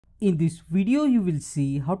In this video, you will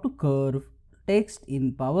see how to curve text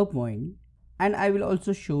in PowerPoint, and I will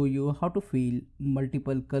also show you how to fill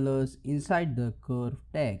multiple colors inside the curved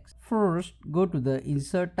text. First, go to the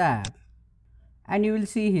Insert tab and you will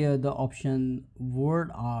see here the option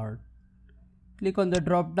Word Art. Click on the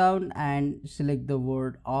drop down and select the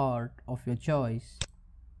word art of your choice.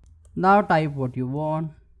 Now type what you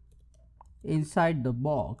want inside the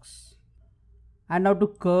box. And now to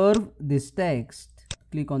curve this text,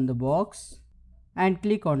 click on the box and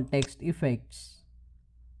click on text effects.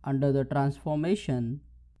 Under the transformation,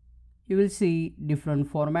 you will see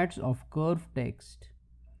different formats of curved text.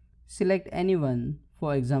 Select any one,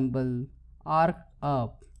 for example, arc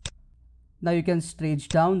up. Now you can stretch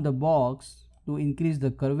down the box to increase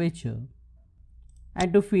the curvature.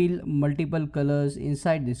 And to fill multiple colors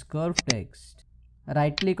inside this curved text,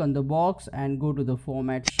 right click on the box and go to the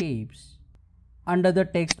format shapes. Under the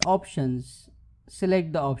text options,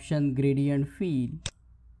 select the option gradient fill,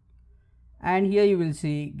 and here you will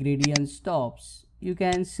see gradient stops. You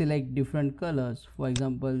can select different colors, for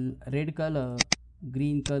example red color,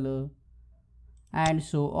 green color, and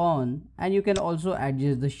so on. And you can also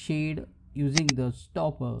adjust the shade using the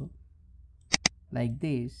stopper like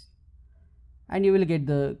this, and you will get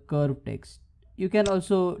the curved text. You can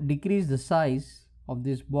also decrease the size of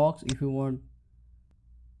this box if you want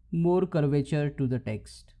more curvature to the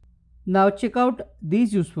text. Now check out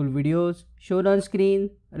these useful videos shown on screen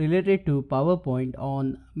related to PowerPoint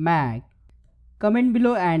on Mac. Comment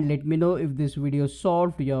below and let me know if this video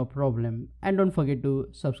solved your problem, and don't forget to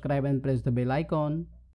subscribe and press the bell icon.